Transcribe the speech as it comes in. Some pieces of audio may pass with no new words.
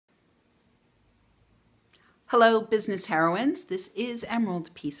Hello, business heroines. This is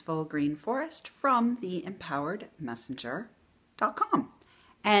Emerald Peaceful Green Forest from theempoweredmessenger.com.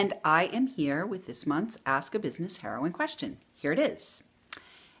 And I am here with this month's Ask a Business Heroine question. Here it is.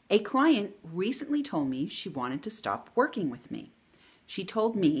 A client recently told me she wanted to stop working with me. She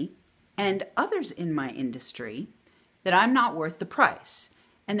told me and others in my industry that I'm not worth the price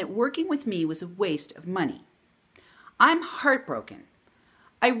and that working with me was a waste of money. I'm heartbroken.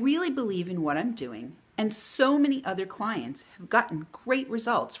 I really believe in what I'm doing, and so many other clients have gotten great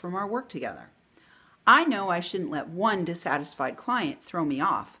results from our work together. I know I shouldn't let one dissatisfied client throw me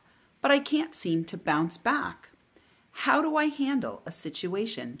off, but I can't seem to bounce back. How do I handle a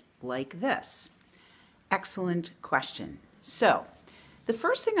situation like this? Excellent question. So, the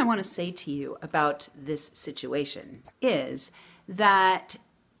first thing I want to say to you about this situation is that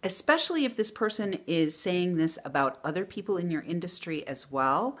especially if this person is saying this about other people in your industry as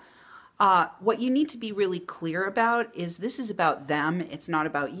well, what you need to be really clear about is this is about them. It's not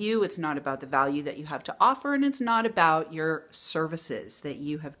about you. It's not about the value that you have to offer, and it's not about your services that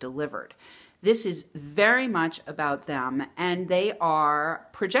you have delivered. This is very much about them, and they are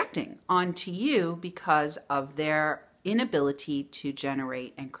projecting onto you because of their inability to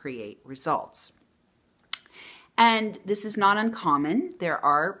generate and create results. And this is not uncommon. There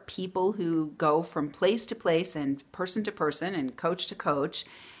are people who go from place to place and person to person and coach to coach,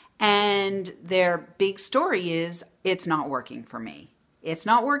 and their big story is, it's not working for me. It's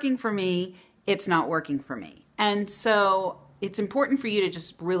not working for me. It's not working for me. And so it's important for you to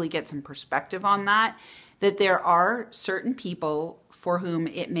just really get some perspective on that there are certain people for whom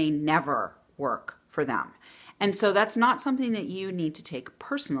it may never work for them. And so that's not something that you need to take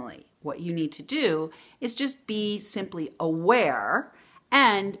personally. What you need to do is just be simply aware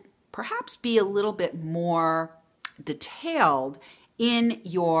and perhaps be a little bit more detailed in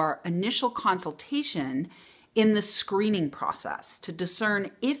your initial consultation in the screening process to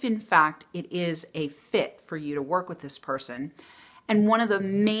discern if in fact it is a fit for you to work with this person. And one of the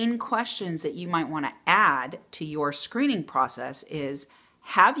main questions that you might want to add to your screening process is,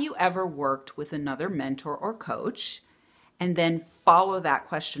 have you ever worked with another mentor or coach? And then follow that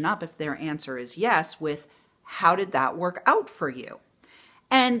question up, if their answer is yes, with how did that work out for you?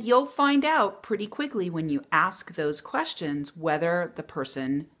 And you'll find out pretty quickly when you ask those questions whether the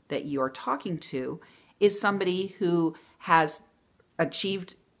person that you're talking to is somebody who has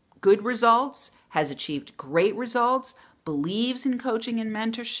achieved good results, has achieved great results, believes in coaching and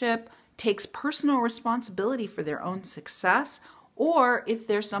mentorship, takes personal responsibility for their own success, or if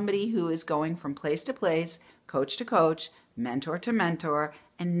they're somebody who is going from place to place, coach to coach, mentor to mentor,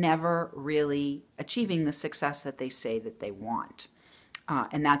 and never really achieving the success that they say that they want.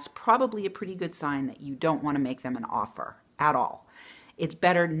 And that's probably a pretty good sign that you don't want to make them an offer at all. It's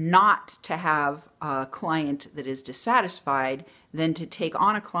better not to have a client that is dissatisfied than to take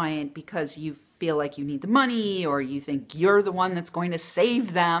on a client because you feel like you need the money or you think you're the one that's going to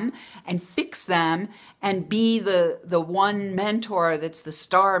save them and fix them and be the one mentor that's the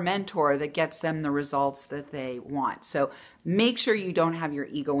star mentor that gets them the results that they want. So make sure you don't have your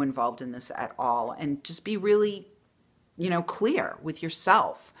ego involved in this at all, and just be really, clear with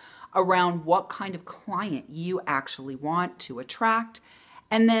yourself around what kind of client you actually want to attract.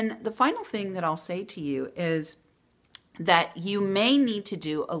 And then the final thing that I'll say to you is that you may need to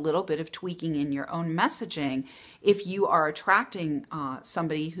do a little bit of tweaking in your own messaging if you are attracting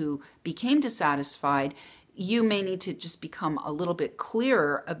somebody who became dissatisfied. You may need to just become a little bit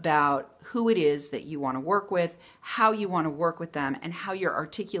clearer about who it is that you want to work with, how you want to work with them, and how you're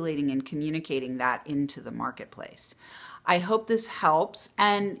articulating and communicating that into the marketplace. I hope this helps.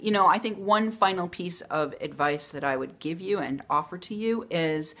 And, I think one final piece of advice that I would give you and offer to you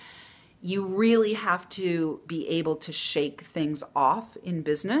is you really have to be able to shake things off in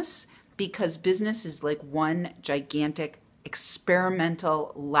business, because business is like one gigantic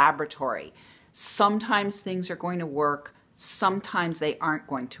experimental laboratory. Sometimes things are going to work, sometimes they aren't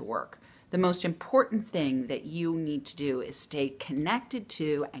going to work. The most important thing that you need to do is stay connected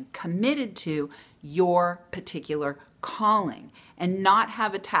to and committed to your particular calling and not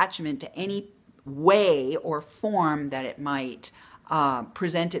have attachment to any way or form that it might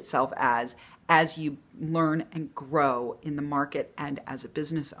present itself as you learn and grow in the market and as a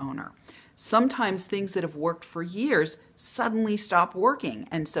business owner. Sometimes things that have worked for years suddenly stop working,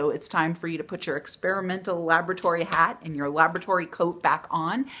 and so it's time for you to put your experimental laboratory hat and your laboratory coat back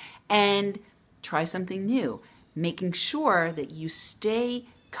on and try something new, making sure that you stay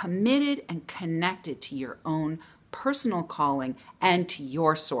committed and connected to your own personal calling and to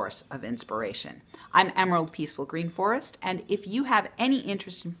your source of inspiration. I'm Emerald Peaceful Green Forest, and if you have any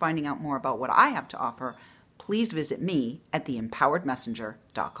interest in finding out more about what I have to offer, please visit me at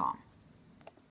theempoweredmessenger.com.